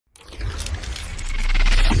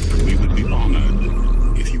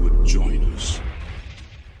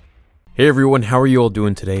Hey everyone, how are you all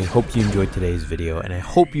doing today? Hope you enjoyed today's video, and I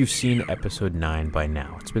hope you've seen episode 9 by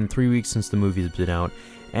now. It's been 3 weeks since the movie has been out,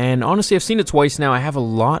 and honestly I've seen it twice now. I have a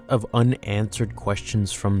lot of unanswered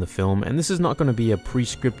questions from the film, and this is not going to be a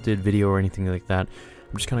pre-scripted video or anything like that.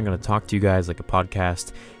 I'm just kind of going to talk to you guys like a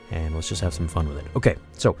podcast, and let's just have some fun with it. Okay,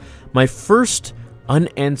 so my first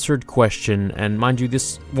unanswered question, and mind you,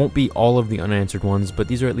 this won't be all of the unanswered ones, but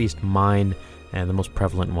these are at least mine and the most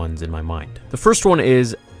prevalent ones in my mind. The first one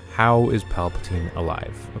is, how is Palpatine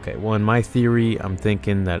alive? Okay, well, in my theory, I'm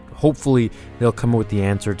thinking that hopefully they'll come up with the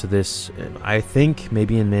answer to this. I think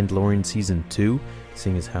maybe in Mandalorian Season 2,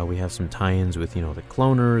 seeing as how we have some tie-ins with, the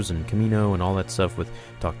cloners and Kamino and all that stuff with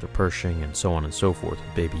Dr. Pershing and so on and so forth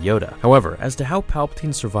with Baby Yoda. However, as to how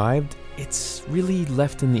Palpatine survived, it's really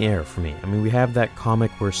left in the air for me. I mean, we have that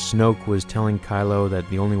comic where Snoke was telling Kylo that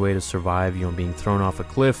the only way to survive, being thrown off a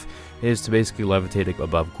cliff is to basically levitate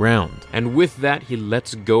above ground. And with that, he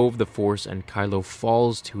lets go of the Force and Kylo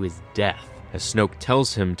falls to his death, as Snoke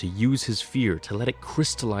tells him to use his fear to let it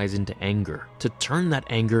crystallize into anger, to turn that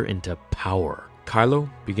anger into power. Kylo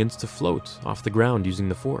begins to float off the ground using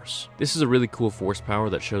the Force. This is a really cool Force power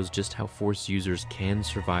that shows just how Force users can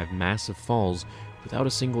survive massive falls without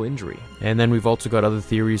a single injury. And then we've also got other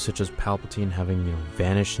theories such as Palpatine having,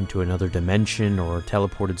 vanished into another dimension or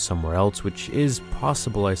teleported somewhere else, which is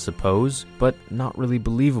possible, I suppose, but not really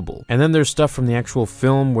believable. And then there's stuff from the actual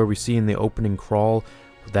film where we see in the opening crawl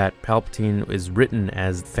that Palpatine is written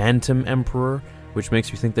as Phantom Emperor, which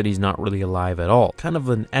makes me think that he's not really alive at all. Kind of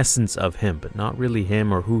an essence of him, but not really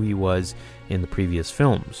him or who he was in the previous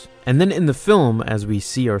films. And then in the film, as we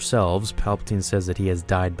see ourselves, Palpatine says that he has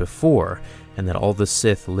died before, and that all the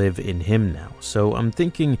Sith live in him now. So I'm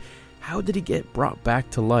thinking, how did he get brought back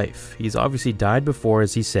to life? He's obviously died before,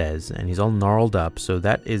 as he says, and he's all gnarled up, so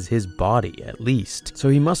that is his body, at least. So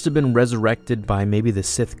he must have been resurrected by maybe the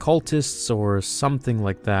Sith cultists or something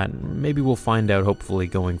like that. Maybe we'll find out, hopefully,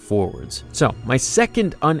 going forwards. So, my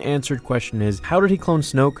second unanswered question is, how did he clone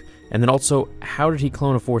Snoke? And then also, how did he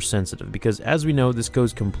clone a Force sensitive? Because as we know, this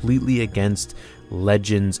goes completely against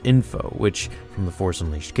Legends info, which from the Force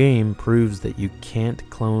Unleashed game proves that you can't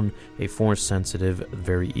clone a Force sensitive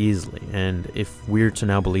very easily. And if we're to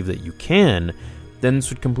now believe that you can, then this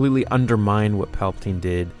would completely undermine what Palpatine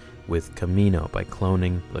did with Kamino by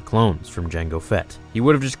cloning the clones from Jango Fett. He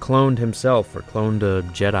would have just cloned himself or cloned a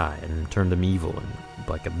Jedi and turned them evil and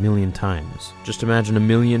like 1,000,000 times. Just imagine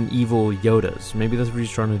 1,000,000 evil Yodas. Maybe that's what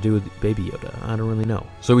he's trying to do with Baby Yoda. I don't really know.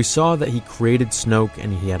 So we saw that he created Snoke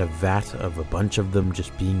and he had a vat of a bunch of them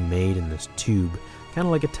just being made in this tube, kind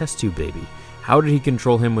of like a test tube baby. How did he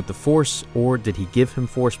control him with the Force, or did he give him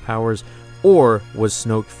Force powers, or was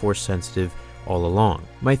Snoke Force sensitive all along?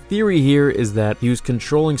 My theory here is that he was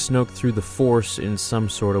controlling Snoke through the Force in some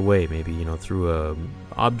sort of way, maybe, through a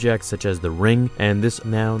object such as the ring, and this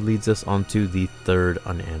now leads us onto the third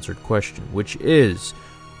unanswered question, which is,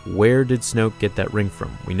 where did Snoke get that ring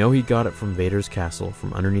from? We know he got it from Vader's castle,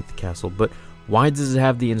 from underneath the castle, but why does it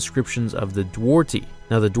have the inscriptions of the Dwarti?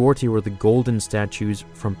 Now, the Dwarti were the golden statues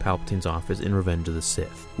from Palpatine's office in Revenge of the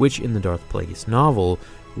Sith, which in the Darth Plagueis novel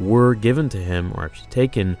were given to him, or actually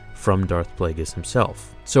taken from Darth Plagueis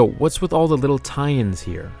himself. So what's with all the little tie-ins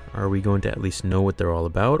here? Are we going to at least know what they're all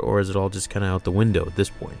about, or is it all just kind of out the window at this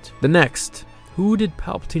point? The next, who did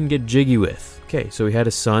Palpatine get jiggy with? Okay, so he had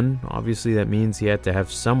a son. Obviously that means he had to have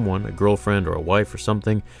someone, a girlfriend or a wife or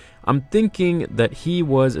something. I'm thinking that he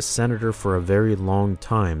was a senator for a very long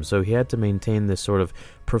time, so he had to maintain this sort of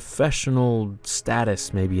professional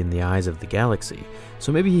status maybe in the eyes of the galaxy.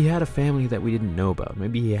 So maybe he had a family that we didn't know about.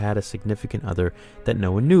 Maybe he had a significant other that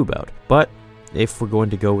no one knew about. But if we're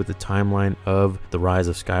going to go with the timeline of The Rise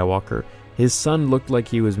of Skywalker, his son looked like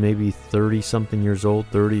he was maybe 30-something years old,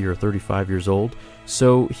 30 or 35 years old.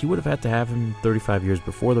 So he would have had to have him 35 years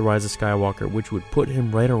before The Rise of Skywalker, which would put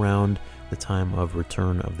him right around the time of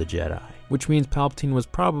Return of the Jedi, which means Palpatine was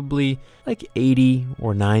probably like 80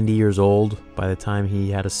 or 90 years old by the time he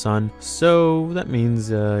had a son. So that means,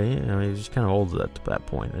 he was just kind of old at that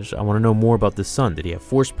point. I want to know more about this son. Did he have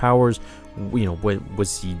Force powers?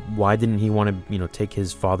 Why didn't he want to, take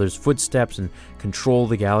his father's footsteps and control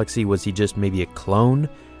the galaxy? Was he just maybe a clone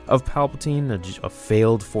of Palpatine, a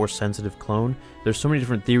failed Force-sensitive clone? There's so many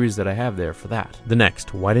different theories that I have there for that. The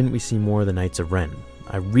next, why didn't we see more of the Knights of Ren?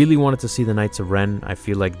 I really wanted to see the Knights of Ren. I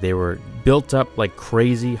feel like they were built up like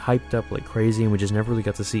crazy, hyped up like crazy, and we just never really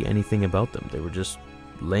got to see anything about them. They were just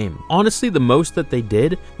lame. Honestly, the most that they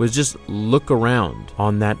did was just look around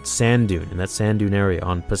on that sand dune, in that sand dune area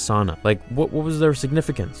on Pisana. Like, what was their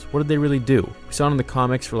significance? What did they really do? We saw it in the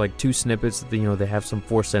comics for like 2 snippets that, they have some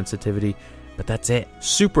Force sensitivity, but that's it.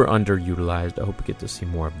 Super underutilized. I hope we get to see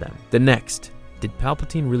more of them. The next, did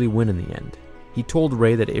Palpatine really win in the end? He told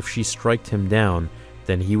Rey that if she striked him down,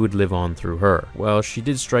 then he would live on through her. Well, she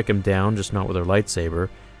did strike him down, just not with her lightsaber,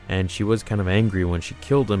 and she was kind of angry when she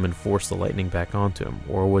killed him and forced the lightning back onto him.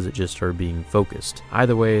 Or was it just her being focused?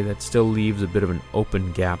 Either way, that still leaves a bit of an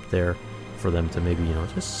open gap there for them to maybe,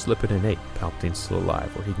 just slip it in 8. Palpatine's still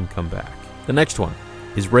alive, or he can come back. The next one.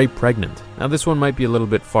 Is Rey pregnant? Now this one might be a little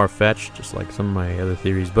bit far-fetched, just like some of my other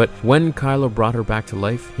theories, but when Kylo brought her back to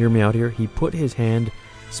life, hear me out here, he put his hand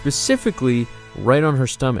specifically right on her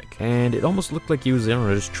stomach, and it almost looked like he was,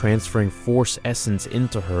 just transferring Force essence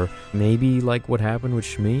into her. Maybe like what happened with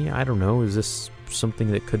Shmi? I don't know. Is this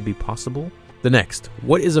something that could be possible? The next,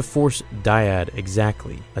 what is a Force dyad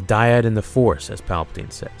exactly? A dyad in the Force, as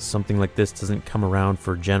Palpatine says. Something like this doesn't come around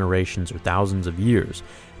for generations or thousands of years.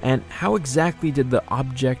 And how exactly did the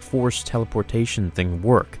object Force teleportation thing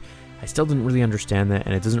work? I still didn't really understand that,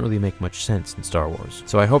 and it doesn't really make much sense in Star Wars.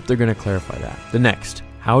 So I hope they're going to clarify that. The next,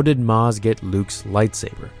 how did Maz get Luke's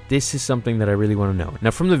lightsaber? This is something that I really want to know. Now,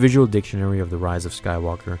 from the visual dictionary of The Rise of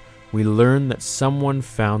Skywalker, we learn that someone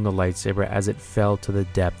found the lightsaber as it fell to the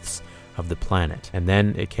depths of the planet, and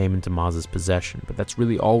then it came into Maz's possession. But that's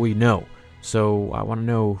really all we know. So I want to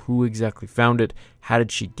know who exactly found it, how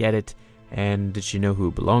did she get it, and did she know who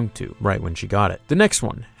it belonged to right when she got it? The next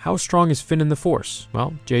one, how strong is Finn in the Force?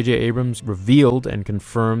 Well, J.J. Abrams revealed and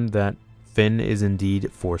confirmed that Finn is indeed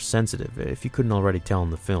Force sensitive, if you couldn't already tell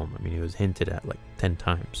in the film. I mean, it was hinted at like 10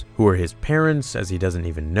 times. Who are his parents, as he doesn't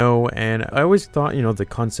even know, and I always thought, the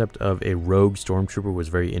concept of a rogue stormtrooper was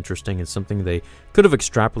very interesting and something they could have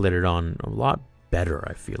extrapolated on a lot better,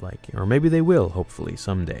 I feel like. Or maybe they will, hopefully,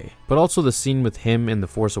 someday. But also the scene with him in The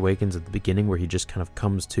Force Awakens at the beginning where he just kind of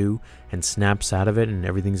comes to and snaps out of it and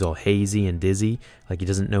everything's all hazy and dizzy, like he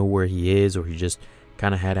doesn't know where he is, or he just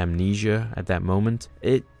kind of had amnesia at that moment.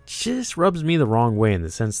 It just rubs me the wrong way in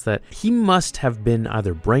the sense that he must have been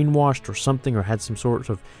either brainwashed or something, or had some sort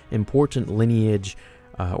of important lineage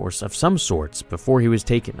or of some sorts before he was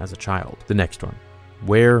taken as a child. The next one.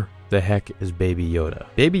 Where the heck is Baby Yoda?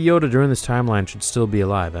 Baby Yoda during this timeline should still be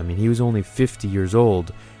alive. I mean, he was only 50 years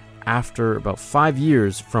old after about 5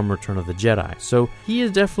 years from Return of the Jedi. So he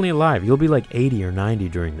is definitely alive. He'll be like 80 or 90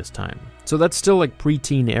 during this time. So that's still like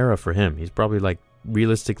pre-teen era for him. He's probably like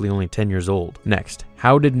realistically only 10 years old. Next,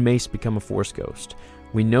 how did Mace become a Force ghost?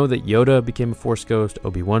 We know that Yoda became a Force ghost,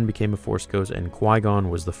 Obi-Wan became a Force ghost, and Qui-Gon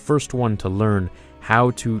was the first one to learn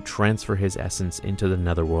how to transfer his essence into the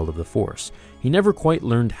netherworld of the Force. He never quite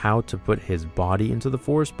learned how to put his body into the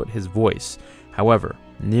Force, but his voice. However,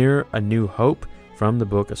 near A New Hope, from the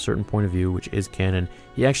book A Certain Point of View, which is canon,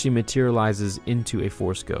 he actually materializes into a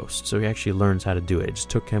Force ghost, so he actually learns how to do it. It just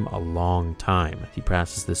took him a long time. He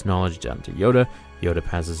passes this knowledge down to Yoda, Yoda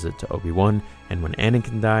passes it to Obi-Wan, and when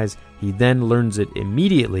Anakin dies, he then learns it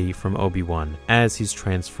immediately from Obi-Wan as he's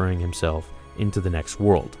transferring himself into the next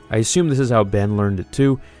world. I assume this is how Ben learned it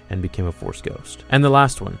too and became a Force ghost. And the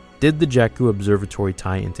last one, did the Jakku Observatory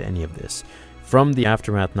tie into any of this? From the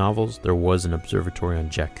Aftermath novels, there was an observatory on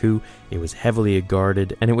Jakku. It was heavily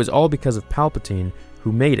guarded, and it was all because of Palpatine,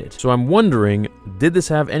 who made it. So I'm wondering, did this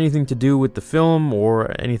have anything to do with the film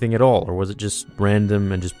or anything at all? Or was it just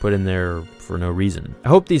random and just put in there for no reason? I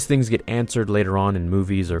hope these things get answered later on in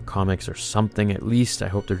movies or comics or something at least. I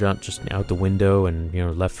hope they're not just out the window and,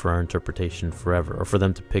 left for our interpretation forever, or for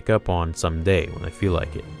them to pick up on someday when they feel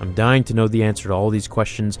like it. I'm dying to know the answer to all these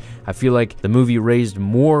questions. I feel like the movie raised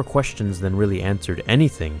more questions than really answered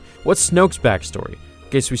anything. What's Snoke's backstory?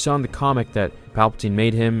 Okay, so we saw in the comic that Palpatine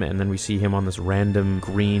made him, and then we see him on this random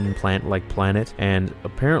green plant-like planet, and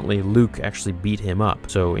apparently Luke actually beat him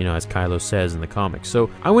up. So, as Kylo says in the comics. So,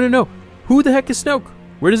 I want to know, who the heck is Snoke?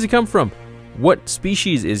 Where does he come from? What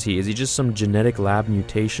species is he? Is he just some genetic lab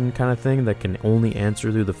mutation kind of thing that can only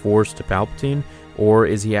answer through the Force to Palpatine? Or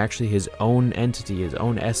is he actually his own entity, his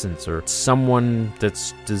own essence, or someone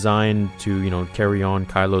that's designed to, carry on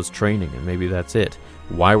Kylo's training, and maybe that's it?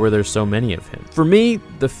 Why were there so many of him? For me,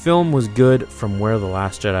 the film was good from where The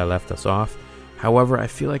Last Jedi left us off. However, I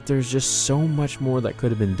feel like there's just so much more that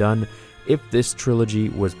could have been done if this trilogy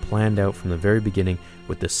was planned out from the very beginning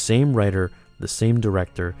with the same writer, the same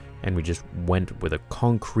director, and we just went with a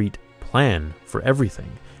concrete plan for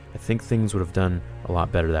everything. I think things would have done a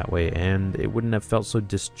lot better that way, and it wouldn't have felt so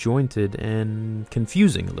disjointed and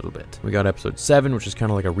confusing a little bit. We got episode 7, which is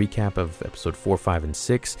kind of like a recap of episode 4, 5, and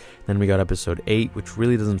 6. Then we got episode 8, which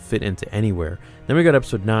really doesn't fit into anywhere. Then we got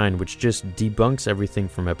episode 9, which just debunks everything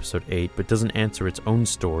from episode 8, but doesn't answer its own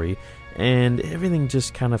story. and everything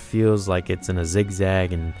just kind of feels like it's in a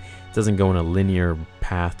zigzag and doesn't go in a linear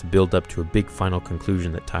path to build up to a big final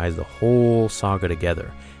conclusion that ties the whole saga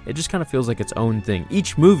together. It just kind of feels like its own thing.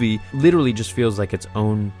 Each movie literally just feels like its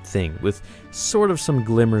own thing, with sort of some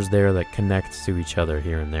glimmers there that connect to each other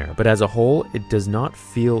here and there. But as a whole, it does not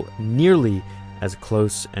feel nearly as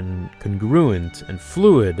close and congruent and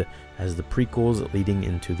fluid as the prequels leading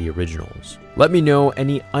into the originals. Let me know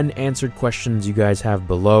any unanswered questions you guys have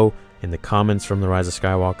below in the comments from The Rise of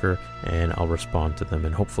Skywalker, and I'll respond to them,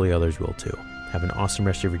 and hopefully others will too. Have an awesome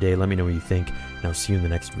rest of your day. Let me know what you think, and I'll see you in the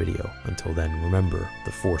next video. Until then, remember,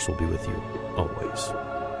 the Force will be with you always.